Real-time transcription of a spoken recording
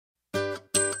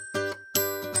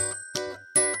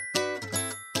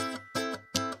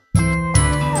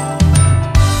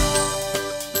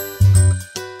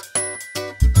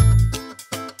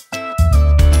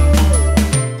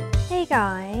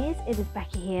is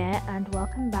Becky here and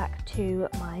welcome back to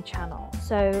my channel.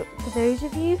 So for those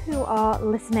of you who are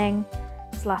listening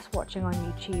 / watching on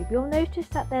YouTube, you'll notice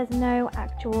that there's no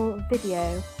actual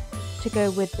video to go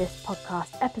with this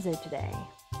podcast episode today.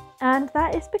 And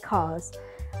that is because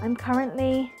I'm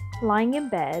currently lying in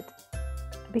bed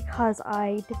because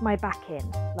I did my back in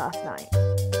last night.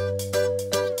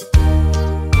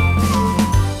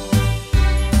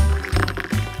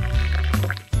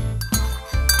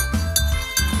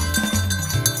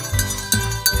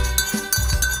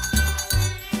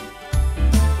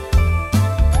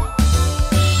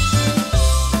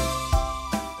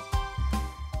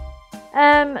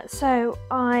 So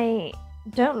I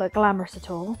don't look glamorous at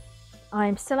all.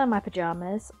 I'm still in my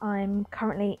pajamas. I'm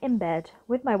currently in bed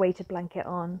with my weighted blanket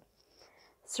on,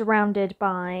 surrounded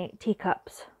by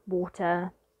teacups,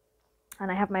 water,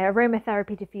 and I have my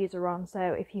aromatherapy diffuser on, so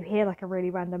if you hear like a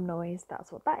really random noise,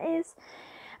 that's what that is.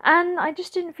 And I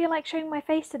just didn't feel like showing my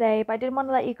face today, but I didn't want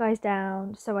to let you guys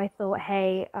down, so I thought,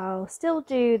 hey, I'll still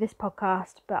do this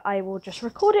podcast, but I will just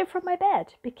record it from my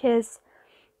bed, because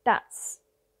that's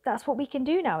what we can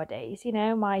do nowadays. You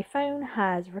know, my phone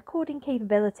has recording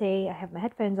capability, I have my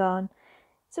headphones on,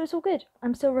 so it's all good.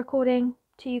 I'm still recording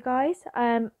to you guys.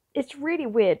 It's really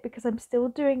weird because I'm still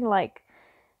doing like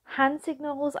hand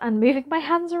signals and moving my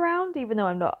hands around, even though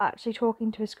I'm not actually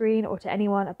talking to a screen or to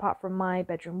anyone apart from my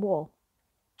bedroom wall.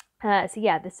 So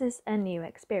yeah, this is a new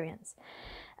experience.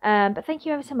 But thank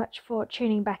you ever so much for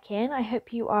tuning back in. I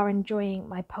hope you are enjoying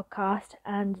my podcast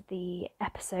and the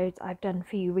episodes I've done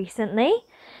for you recently.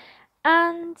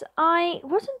 And I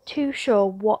wasn't too sure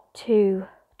what to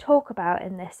talk about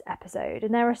in this episode.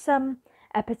 And there are some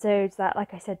episodes that,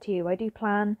 like I said to you, I do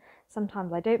plan.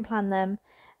 Sometimes I don't plan them,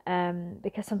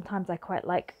 because sometimes I quite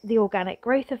like the organic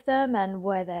growth of them and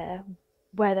where they're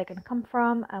going to come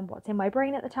from and what's in my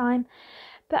brain at the time.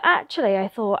 But actually, I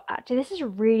thought, this is a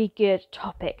really good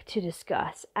topic to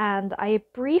discuss. And I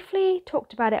briefly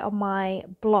talked about it on my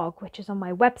blog, which is on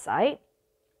my website,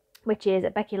 which is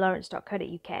at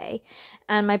beckylawrence.co.uk.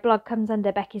 And my blog comes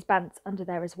under Becky's Bants under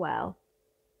there as well.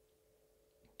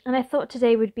 And I thought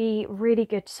today would be really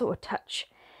good to sort of touch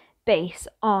base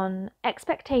on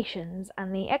expectations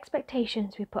and the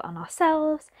expectations we put on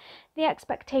ourselves, the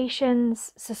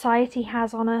expectations society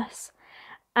has on us,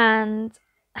 and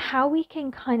how we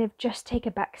can kind of just take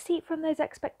a back seat from those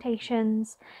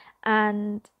expectations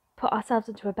and put ourselves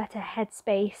into a better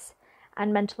headspace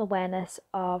and mental awareness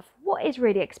of what is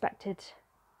really expected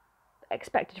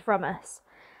from us.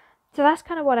 So that's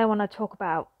kind of what I want to talk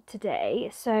about today.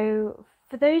 So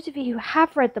for those of you who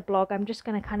have read the blog, I'm just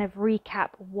going to kind of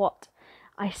recap what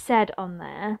I said on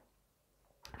there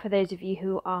for those of you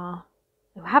who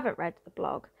haven't read the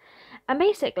blog. And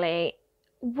basically,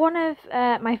 one of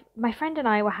my friend and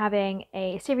I were having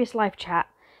a serious life chat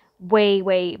way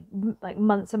like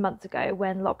months and months ago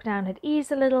when lockdown had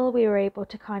eased a little. We were able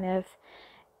to kind of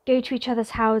go to each other's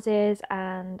houses,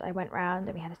 and I went round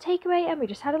and we had a takeaway and we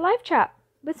just had a live chat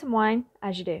with some wine,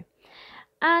 as you do.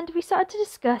 And we started to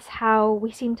discuss how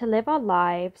we seem to live our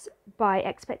lives by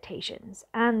expectations,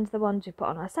 and the ones we put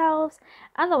on ourselves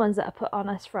and the ones that are put on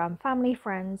us from family,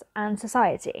 friends and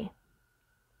society.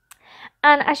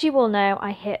 And as you all know,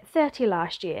 I hit 30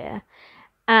 last year,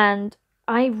 and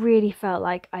I really felt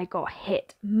like I got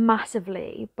hit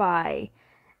massively by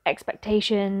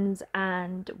expectations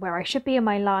and where I should be in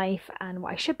my life and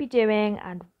what I should be doing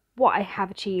and what I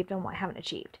have achieved and what I haven't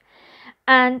achieved.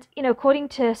 And, you know, according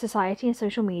to society and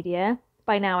social media,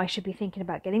 by now I should be thinking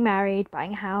about getting married,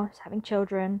 buying a house, having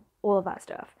children, all of that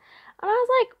stuff. And I was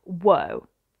like, whoa,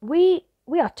 we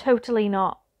are totally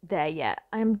not there yet.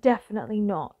 I'm definitely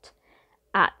not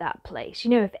at that place.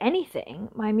 You know, if anything,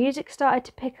 my music started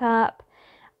to pick up,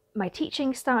 my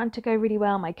teaching started to go really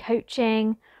well, my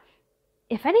coaching.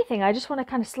 If anything, I just want to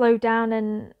kind of slow down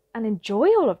and enjoy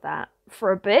all of that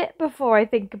for a bit before I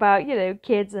think about, you know,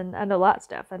 kids and all that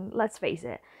stuff. And let's face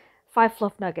it, 5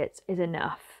 fluff nuggets is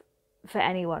enough for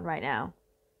anyone right now.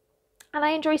 And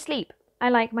I enjoy sleep. I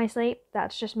like my sleep.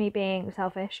 That's just me being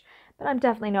selfish. But I'm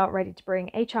definitely not ready to bring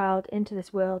a child into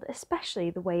this world, especially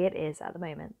the way it is at the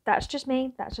moment. That's just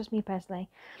me. That's just me personally.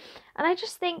 And I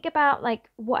just think about like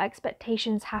what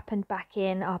expectations happened back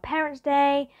in our parents'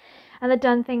 day. And the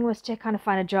done thing was to kind of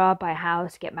find a job, buy a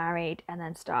house, get married, and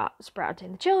then start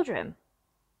sprouting the children.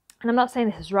 And I'm not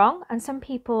saying this is wrong. And some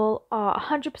people are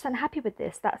 100% happy with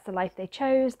this. That's the life they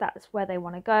chose. That's where they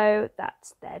want to go.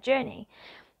 That's their journey.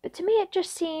 But to me, it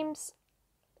just seems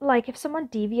like if someone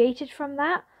deviated from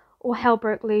that, or hell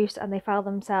broke loose and they found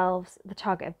themselves the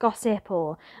target of gossip,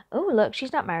 or, oh, look,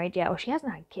 she's not married yet, or she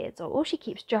hasn't had kids, or she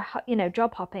keeps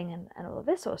job hopping and all of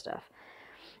this sort of stuff.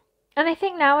 And I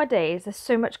think nowadays there's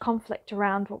so much conflict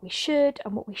around what we should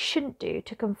and what we shouldn't do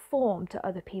to conform to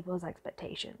other people's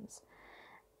expectations.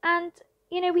 And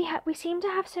we seem to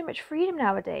have so much freedom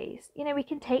nowadays. We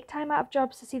can take time out of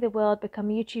jobs to see the world, become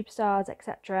YouTube stars,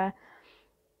 etc.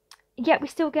 Yet we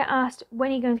still get asked,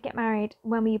 when are you going to get married?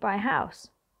 When will you buy a house?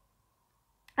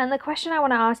 And the question I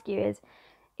want to ask you is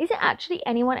it actually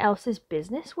anyone else's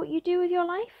business what you do with your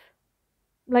life?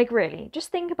 Like, really, just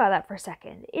think about that for a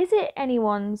second. Is it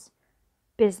anyone's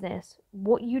business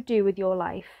what you do with your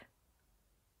life?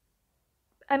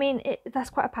 I mean, that's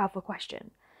quite a powerful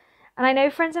question. And I know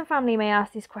friends and family may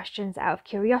ask these questions out of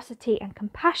curiosity and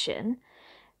compassion,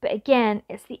 but again,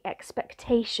 it's the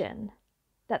expectation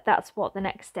that that's what the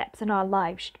next steps in our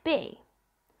lives should be.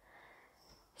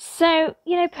 So,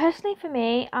 personally for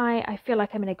me, I feel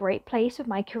like I'm in a great place with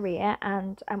my career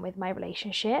and with my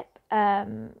relationship.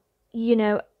 If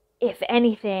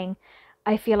anything,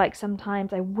 I feel like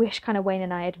sometimes I wish kind of Wayne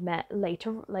and I had met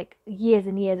later, like years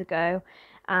and years ago,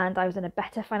 and I was in a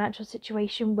better financial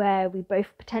situation where we both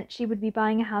potentially would be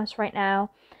buying a house right now.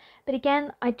 But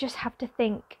again, I just have to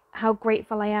think how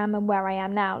grateful I am and where I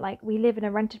am now. Like, we live in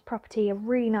a rented property, a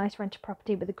really nice rented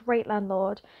property with a great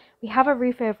landlord. We have a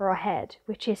roof over our head,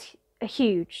 which is a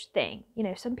huge thing.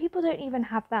 Some people don't even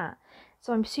have that.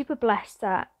 So I'm super blessed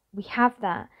that we have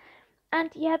that. And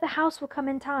yeah, the house will come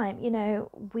in time.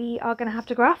 We are going to have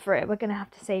to go after it. We're going to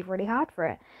have to save really hard for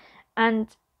it. And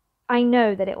I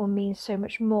know that it will mean so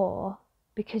much more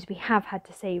because we have had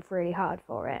to save really hard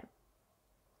for it.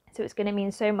 So it's going to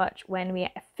mean so much when we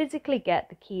physically get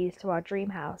the keys to our dream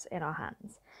house in our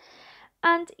hands.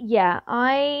 And yeah,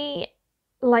 I,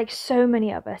 like so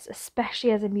many of us,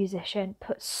 especially as a musician,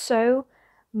 put so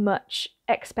much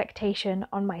expectation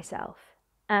on myself.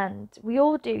 And we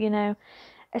all do,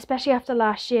 especially after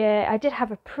last year. I did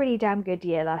have a pretty damn good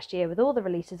year last year with all the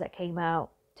releases that came out,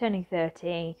 turning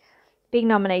 30, being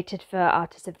nominated for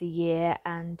Artist of the Year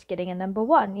and getting a number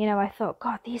one. I thought,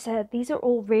 God, these are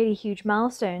all really huge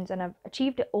milestones, and I've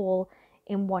achieved it all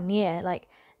in 1 year. Like,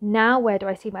 now where do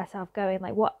I see myself going?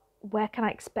 Like, where can I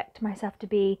expect myself to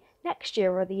be next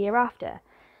year or the year after?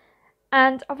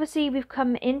 And obviously we've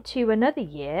come into another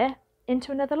year,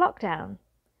 into another lockdown.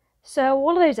 So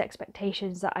all of those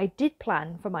expectations that I did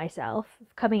plan for myself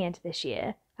coming into this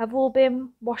year have all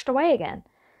been washed away again.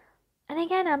 And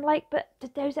again, I'm like, but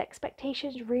did those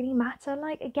expectations really matter?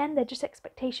 Like, again, they're just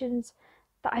expectations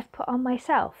that I've put on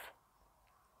myself.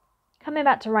 Coming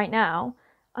back to right now,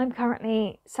 I'm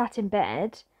currently sat in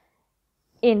bed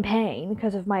in pain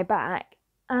because of my back,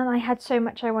 and I had so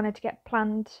much I wanted to get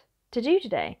planned to do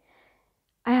today.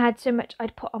 I had so much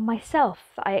I'd put on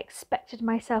myself that I expected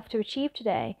myself to achieve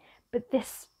today, but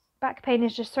this back pain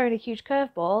has just thrown a huge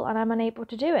curveball and I'm unable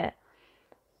to do it.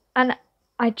 And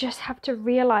I just have to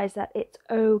realize that it's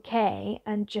okay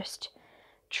and just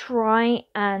try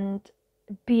and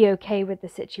be okay with the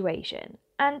situation.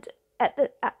 And at the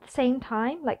same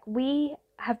time, like, we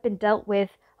have been dealt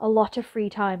with a lot of free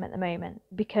time at the moment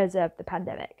because of the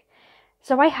pandemic.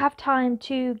 So I have time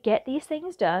to get these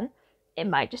things done. It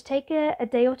might just take a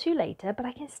day or two later, but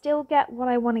I can still get what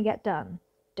I want to get done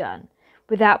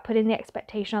without putting the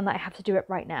expectation on that I have to do it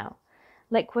right now.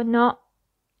 Like, we're not,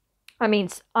 I mean,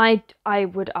 I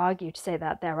would argue to say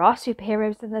that there are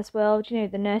superheroes in this world,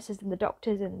 the nurses and the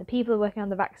doctors and the people working on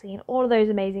the vaccine, all of those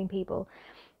amazing people.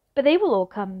 But they will all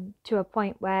come to a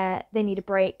point where they need a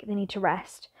break, they need to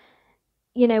rest.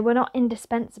 We're not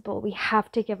indispensable. We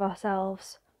have to give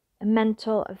ourselves a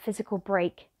mental and physical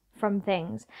break from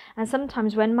things. And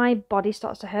sometimes when my body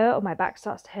starts to hurt or my back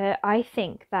starts to hurt, I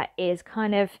think that is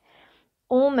kind of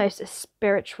almost a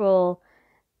spiritual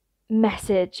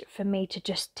message for me to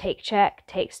just take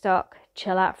stock,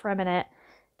 chill out for a minute,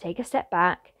 take a step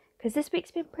back, because this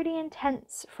week's been pretty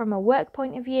intense from a work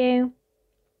point of view,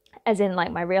 as in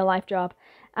like my real life job,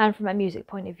 and from a music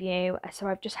point of view. So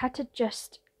I've just had to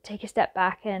just take a step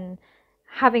back, and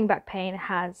having back pain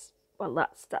has, well,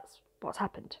 that's what's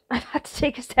happened. I've had to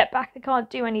take a step back. I can't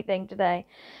do anything today.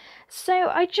 So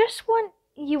I just want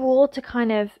you all to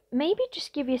kind of maybe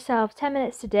just give yourself 10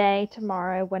 minutes today,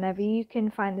 tomorrow, whenever you can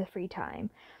find the free time,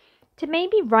 to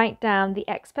maybe write down the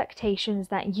expectations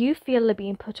that you feel are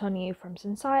being put on you from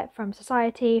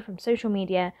society, from social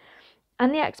media,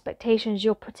 and the expectations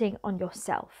you're putting on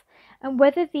yourself. And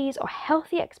whether these are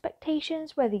healthy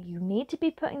expectations, whether you need to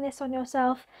be putting this on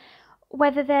yourself,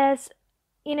 whether there's,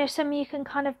 some you can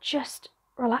kind of just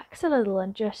relax a little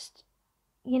and just,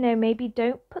 maybe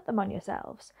don't put them on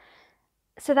yourselves.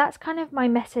 So that's kind of my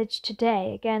message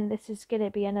today. Again, this is going to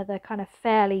be another kind of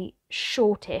fairly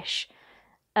shortish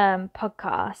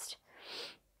podcast.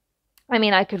 I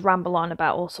mean, I could ramble on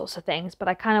about all sorts of things, but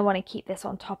I kind of want to keep this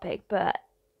on topic. But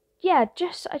yeah, I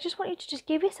just want you to just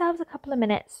give yourselves a couple of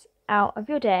minutes out of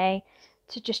your day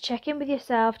to just check in with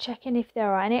yourself, check in if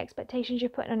there are any expectations you're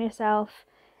putting on yourself,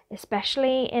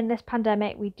 especially in this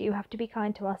pandemic. We do have to be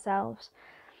kind to ourselves.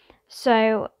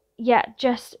 So yeah,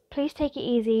 just please take it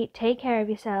easy, take care of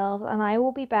yourselves, and I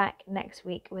will be back next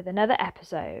week with another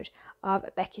episode of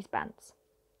Becky's Bants.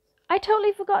 I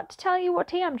totally forgot to tell you what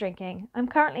tea I'm drinking. I'm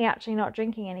currently actually not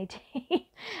drinking any tea,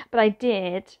 but I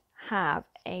did have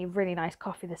a really nice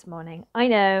coffee this morning. I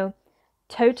know,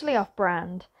 totally off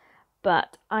brand,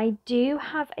 but I do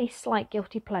have a slight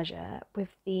guilty pleasure with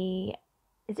the,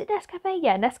 is it Nescafe?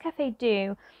 Yeah, Nescafe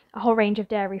do a whole range of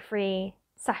dairy-free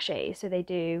sachets. So they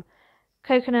do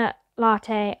coconut,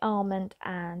 latte, almond,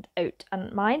 and oat.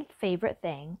 And my favourite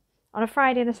thing on a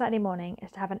Friday and a Saturday morning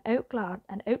is to have an oat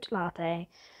latte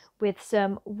with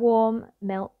some warm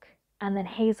milk and then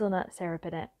hazelnut syrup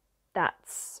in it.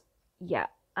 That's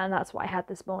what I had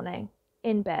this morning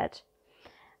in bed.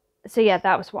 So yeah,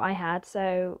 that was what I had.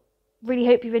 So really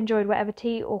hope you've enjoyed whatever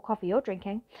tea or coffee you're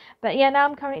drinking. But yeah, now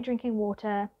I'm currently drinking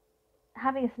water,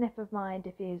 having a sniff of my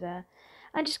diffuser.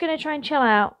 I'm just going to try and chill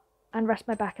out and rest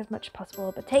my back as much as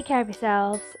possible. But take care of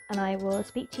yourselves, and I will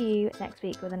speak to you next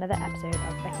week with another episode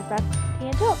of Becky's Bad Tea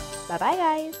and Talk. Bye bye,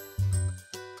 guys.